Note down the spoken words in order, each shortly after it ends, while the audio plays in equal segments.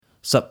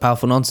Sup,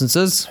 Powerful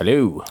Nonsenses?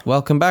 Hello.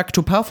 Welcome back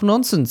to Powerful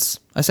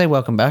Nonsense. I say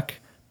welcome back,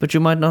 but you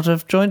might not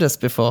have joined us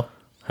before.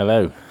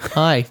 Hello.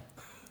 Hi.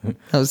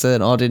 That was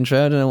an odd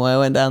intro. I don't know why I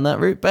went down that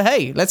route, but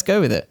hey, let's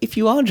go with it. If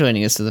you are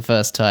joining us for the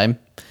first time,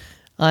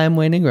 I am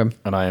Wayne Ingram.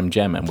 And I am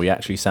Jem, and we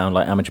actually sound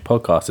like amateur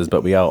podcasters,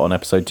 but we are on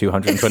episode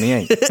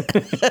 228.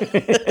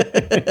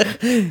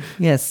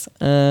 Yes,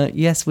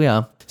 yes, we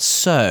are.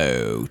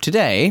 So,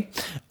 today,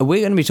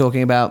 we're going to be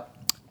talking about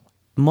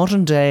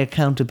modern day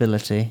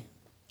accountability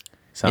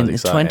Sounds in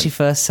exciting. the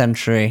 21st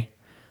century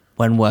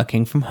when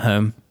working from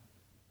home.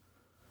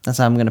 That's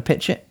how I'm going to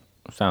pitch it.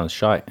 Sounds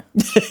shite.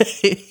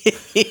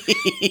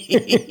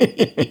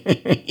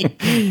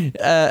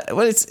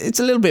 Well, it's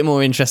a little bit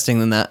more interesting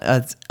than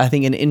that. I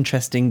think an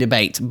interesting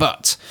debate.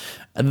 But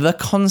the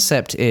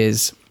concept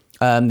is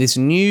this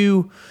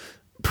new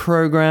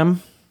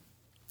program,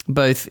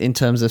 both in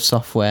terms of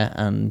software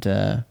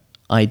and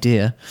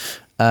idea,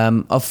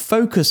 of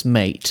Focus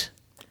Mate.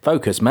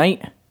 Focus,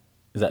 mate.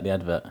 Is that the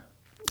advert?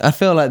 I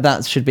feel like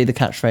that should be the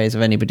catchphrase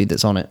of anybody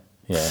that's on it.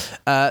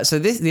 Yeah. So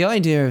the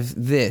idea of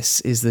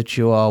this is that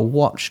you are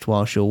watched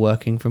whilst you're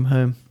working from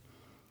home.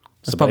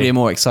 That's probably a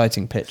more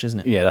exciting pitch,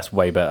 isn't it? Yeah, that's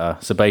way better.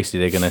 So basically,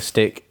 they're going to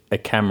stick a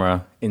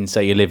camera in,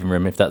 say, your living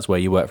room, if that's where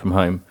you work from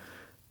home.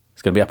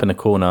 It's going to be up in the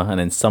corner, and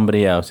then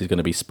somebody else is going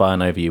to be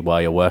spying over you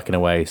while you're working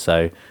away.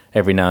 So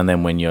every now and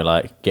then when you're,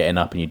 like, getting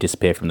up and you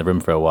disappear from the room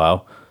for a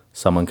while,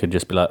 someone could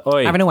just be like,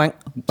 "Oi, Having a wank.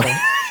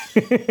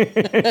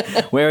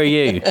 where are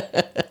you?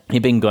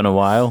 You've been gone a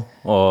while."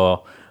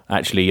 Or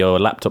actually your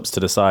laptop's to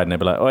the side, and they'll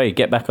be like, "Oi,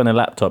 get back on the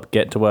laptop,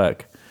 get to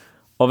work."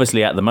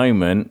 Obviously, at the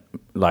moment,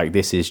 like,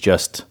 this is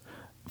just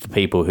for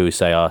people who,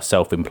 say, are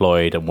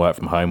self-employed and work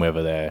from home,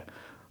 whether they're,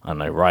 I don't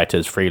know,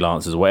 writers,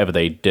 freelancers, whatever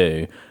they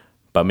do.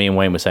 But me and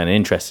Wayne were saying an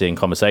interesting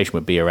conversation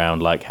would be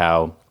around, like,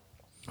 how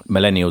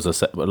millennials are,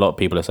 a lot of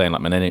people are saying,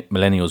 like,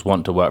 millennials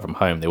want to work from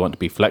home, they want to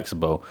be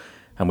flexible.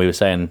 And we were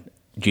saying,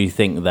 do you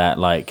think that,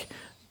 like,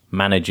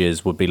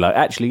 managers would be like,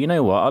 actually, you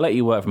know what, I'll let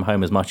you work from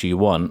home as much as you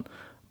want,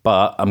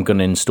 but I'm going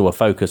to install a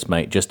Focus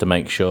Mate just to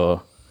make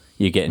sure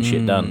you're getting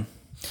shit done.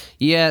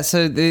 Yeah,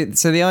 so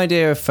the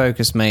idea of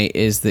Focus Mate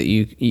is that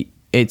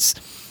it's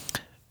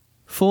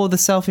for the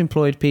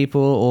self-employed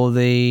people or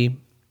the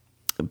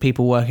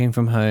people working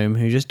from home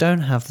who just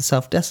don't have the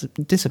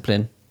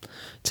self-discipline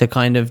to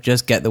kind of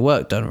just get the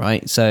work done,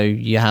 right? So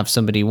you have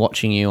somebody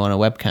watching you on a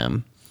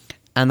webcam.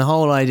 And the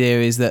whole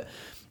idea is that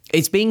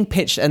it's being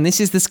pitched, and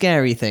this is the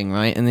scary thing,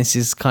 right? And this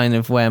is kind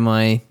of where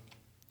my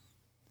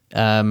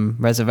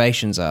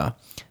reservations are.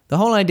 The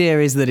whole idea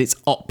is that it's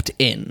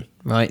opt-in,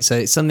 right? So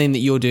it's something that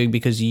you're doing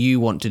because you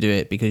want to do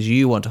it, because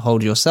you want to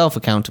hold yourself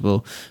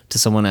accountable to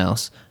someone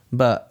else.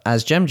 But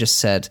as Jem just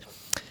said,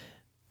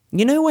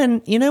 you know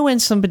when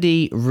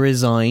somebody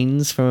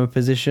resigns from a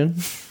position,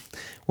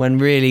 when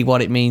really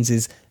what it means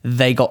is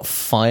they got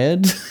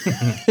fired,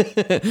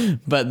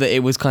 but that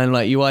it was kind of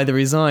like, you either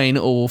resign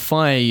or we'll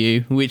fire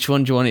you. Which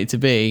one do you want it to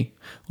be?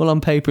 Well, on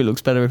paper, it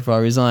looks better if I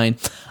resign.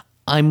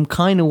 I'm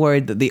kind of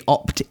worried that the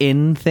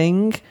opt-in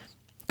thing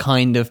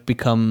kind of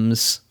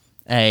becomes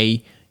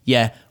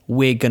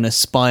we're going to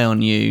spy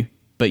on you,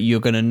 but you're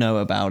going to know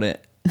about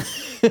it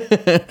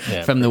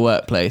from the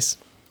workplace.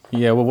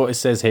 Yeah, well, what it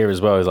says here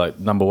as well is, like,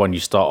 number one, you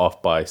start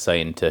off by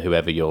saying to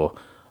whoever your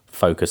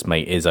Focus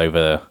Mate is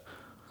over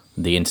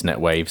the internet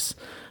waves,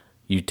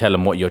 you tell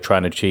them what you're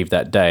trying to achieve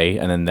that day,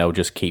 and then they'll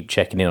just keep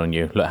checking in on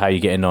you. Look, how are you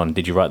getting on?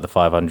 Did you write the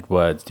 500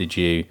 words? Did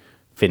you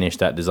finish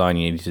that design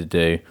you needed to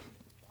do?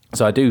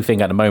 So I do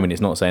think at the moment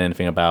it's not saying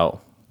anything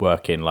about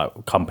working,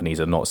 like, companies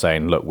are not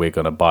saying, look, we're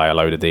going to buy a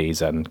load of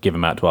these and give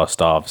them out to our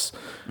staffs,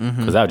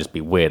 because that would just be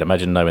weird.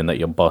 Imagine knowing that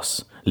your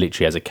boss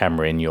literally has a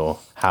camera in your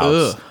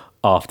house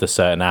after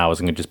certain hours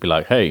and can just be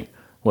like, "Hey,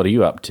 what are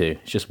you up to?"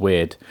 It's just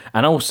weird.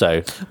 And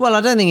also, well,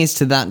 I don't think it's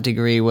to that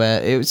degree where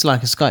it's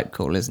like a Skype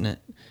call, isn't it?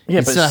 Yeah,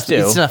 you but you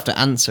still still have to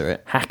answer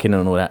it. Hacking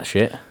and all that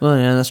shit. Well,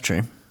 yeah, that's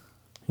true.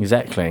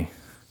 Exactly.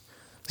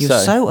 You're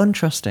so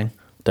untrusting.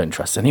 Don't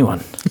trust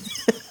anyone.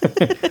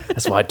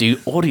 That's why I do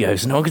audio,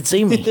 so no one can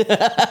see me.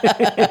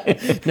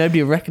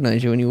 Nobody will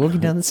recognise you when you're walking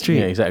down the street.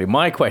 Yeah, exactly.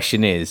 My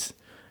question is,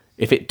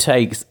 if it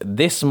takes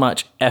this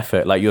much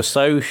effort, like, you're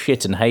so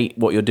shit and hate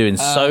what you're doing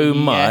so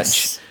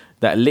much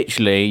that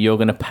literally you're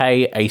going to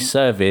pay a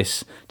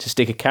service to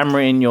stick a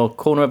camera in your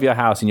corner of your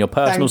house, in your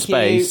personal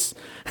space,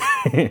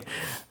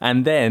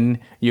 and then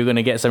you're going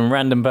to get some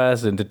random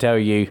person to tell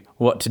you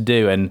what to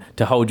do and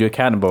to hold you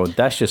accountable.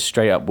 That's just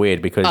straight up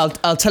weird, because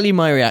I'll tell you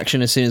my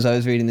reaction as soon as I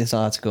was reading this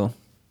article.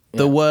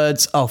 The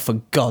words, "oh, for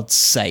God's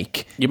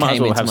sake," you might as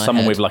came well into have my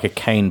someone head. with, like, a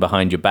cane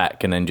behind your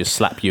back and then just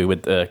slap you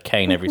with a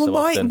cane every so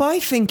often.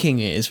 My thinking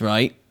is,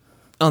 right,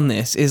 on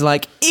this, is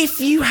like, if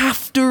you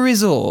have to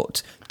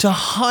resort to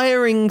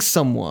hiring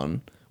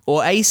someone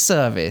or a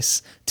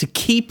service to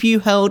keep you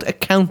held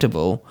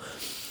accountable,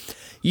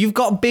 you've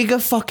got bigger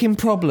fucking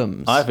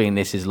problems. I think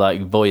this is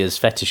like voyeurs'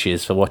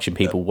 fetishes for watching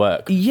people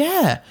work.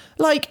 Yeah.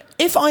 Like,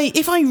 if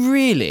I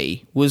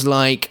really was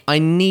like, I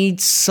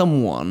need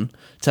someone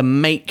to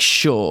make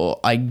sure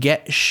I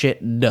get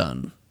shit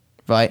done,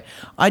 right?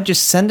 I'd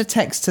just send a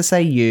text to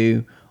say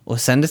you, or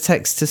send a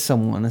text to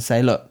someone and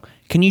say, look,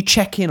 can you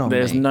check in on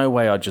There's me? no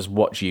way I'd just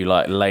watch you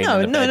like laying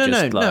in the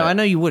bed. No, I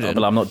know you wouldn't.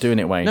 But I'm not doing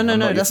it, Wayne.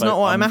 No, that's not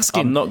what I'm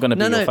asking. I'm not going to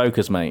be your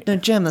focus mate. No,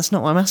 Jem, that's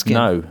not what I'm asking.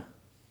 No.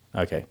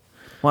 Okay.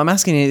 What I'm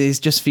asking is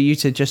just for you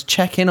to just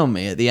check in on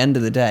me at the end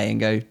of the day and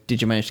go,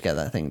 did you manage to get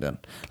that thing done?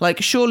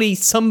 Like, surely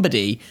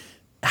somebody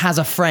has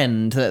a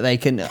friend that they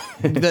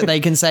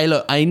can say,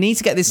 look, I need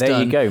to get this done.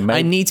 There you go, mate.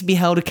 I need to be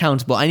held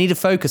accountable. I need a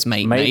focus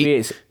mate. Maybe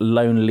it's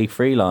lonely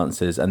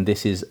freelancers, and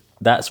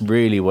that's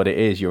really what it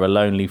is. You're a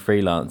lonely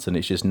freelance, and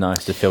it's just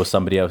nice to feel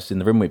somebody else in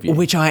the room with you.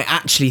 Which I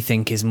actually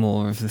think is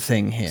more of the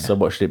thing here. So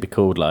what should it be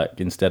called?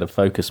 Like, instead of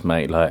focus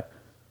mate, like,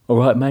 all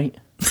right, mate.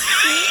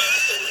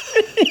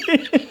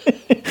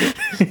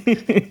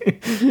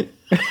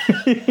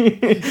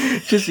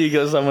 Just so you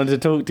got someone to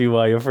talk to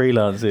while you're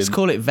freelancing. Let's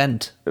call it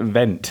vent.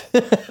 Vent.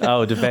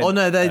 Oh, the vent. Oh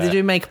no, they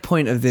do make a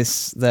point of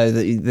this though,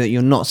 that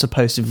you're not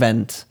supposed to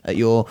vent at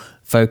your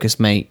focus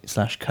mate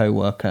 /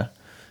 co-worker.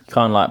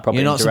 Can't like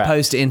properly. You're not interact.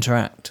 supposed to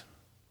interact.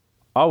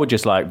 I would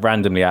just like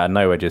randomly out of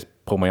nowhere just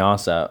pull my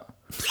arse out.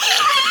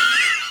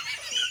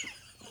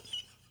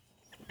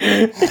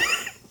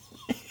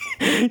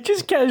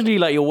 Just casually,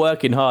 like you're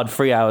working hard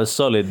 3 hours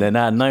solid, then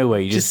out of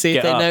nowhere you just see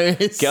if they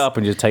notice. Get up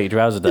and just take your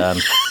trousers down.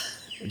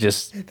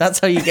 That's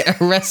how you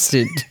get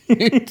arrested.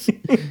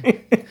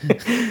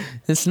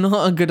 It's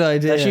not a good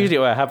idea. That's usually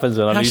what happens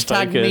when I lose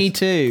focus. Hashtag me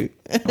too.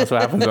 That's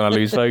what happens when I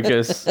lose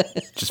focus.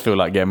 Just feel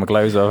like getting my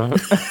clothes off.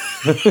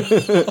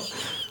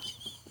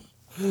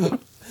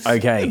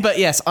 Okay. But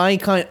yes, I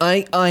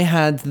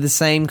had the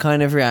same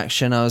kind of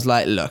reaction. I was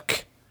like,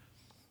 look,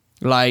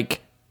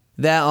 like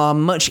there are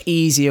much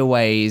easier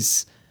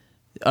ways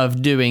of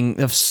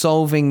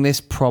solving this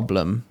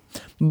problem.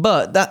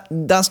 But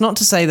that's not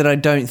to say that I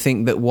don't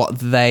think that what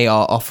they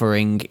are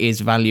offering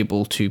is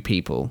valuable to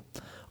people.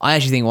 I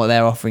actually think what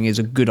they're offering is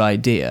a good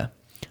idea.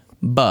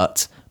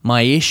 But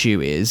my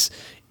issue is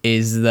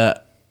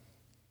that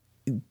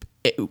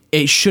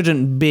it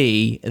shouldn't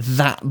be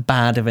that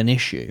bad of an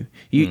issue.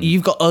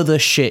 You've got other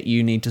shit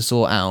you need to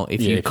sort out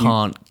if you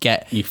can't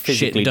get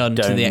shit done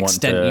to the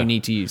extent you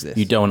need to use this.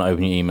 You don't want to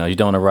open your emails. You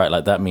don't want to write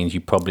like that. Means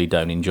you probably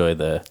don't enjoy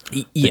the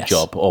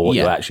job or what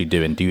you're actually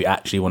doing. Do you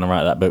actually want to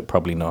write that book?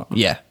 Probably not.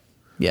 Yeah.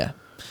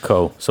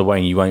 Cool. So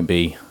Wayne, you won't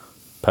be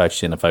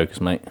purchasing a Focus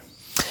Mate?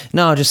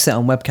 No, I'll just sit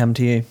on webcam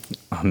to you.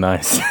 Oh,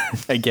 nice.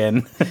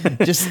 Again.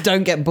 Just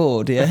don't get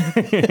bored, yeah?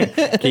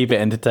 Keep it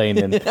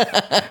entertaining.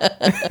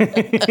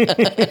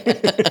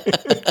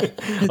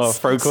 Or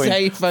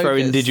throw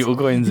in digital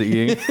coins at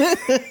you.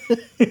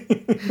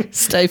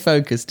 Stay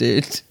focused,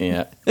 dude.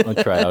 Yeah, I'll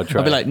try. I'll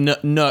be like,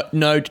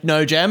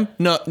 no, Jem.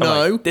 No.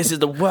 Like, this is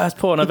the worst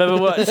porn I've ever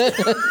watched.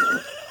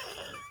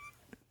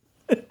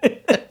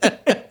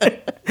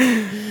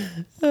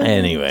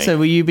 Anyway. So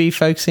will you be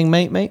focusing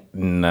mate?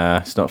 Nah,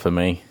 it's not for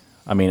me.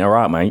 I mean,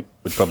 alright, mate.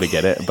 Would probably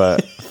get it,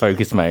 but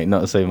focus mate,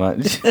 not so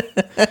much.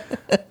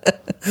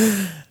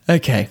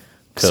 Okay.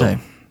 Cool. So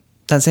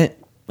that's it,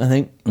 I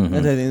think. Mm-hmm.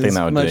 I don't think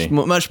there's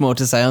much more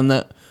to say on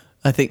that.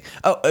 I think...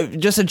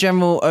 just a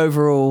general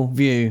overall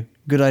view.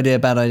 Good idea,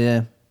 bad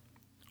idea?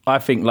 I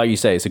think, like you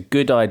say, it's a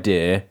good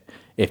idea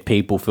if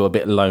people feel a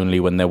bit lonely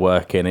when they're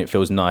working. It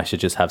feels nice to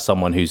just have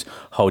someone who's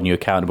holding you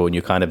accountable and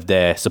you're kind of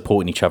there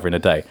supporting each other in a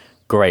day.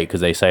 Great,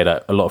 because they say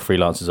that a lot of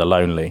freelancers are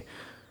lonely.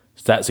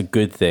 So that's a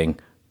good thing.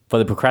 For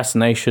the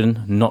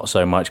procrastination, not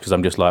so much, because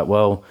I'm just like,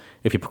 well,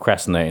 if you're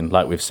procrastinating,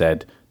 like we've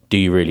said, do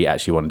you really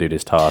actually want to do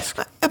this task?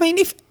 I mean,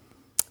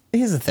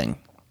 here's the thing.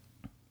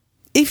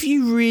 If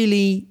you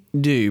really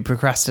do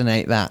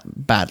procrastinate that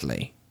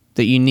badly,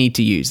 that you need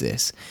to use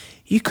this,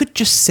 you could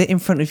just sit in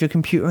front of your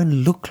computer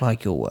and look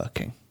like you're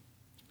working.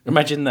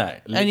 Imagine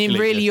that. And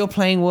you're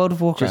playing World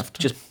of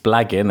Warcraft. Just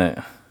blagging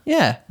it.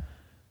 Yeah.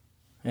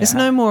 It's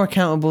no more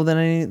accountable than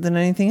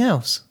anything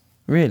else,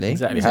 really.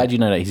 Exactly. How do you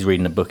know that he's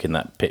reading a book in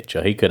that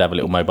picture? He could have a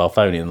little mobile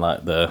phone in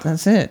like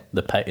That's it.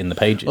 In the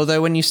pages.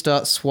 Although when you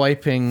start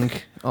swiping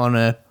on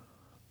a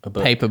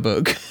paper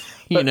book,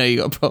 you know you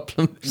got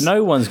problems.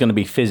 No one's going to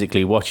be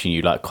physically watching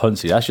you like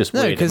constantly. That's just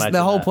weird. No, because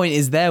the whole point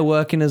is they're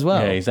working as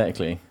well. Yeah,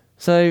 exactly.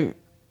 So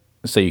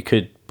you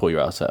could pull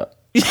your ass out.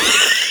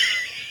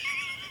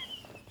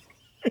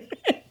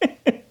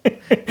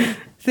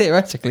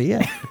 Theoretically,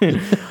 yeah.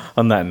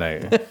 On that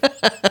note.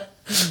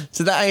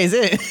 So that is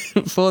it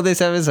for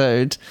this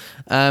episode.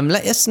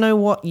 Let us know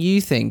what you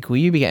think. Will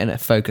you be getting a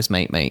Focus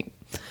Mate? Hit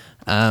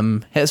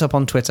us up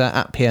on Twitter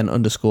at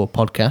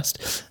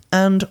 @PN_podcast.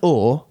 And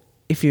or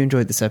if you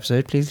enjoyed this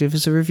episode, please leave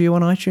us a review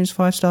on iTunes.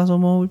 5 stars or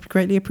more would be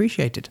greatly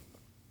appreciated.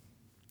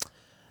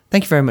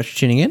 Thank you very much for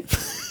tuning in.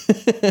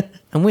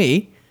 And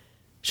we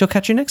shall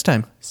catch you next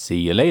time. See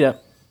you later.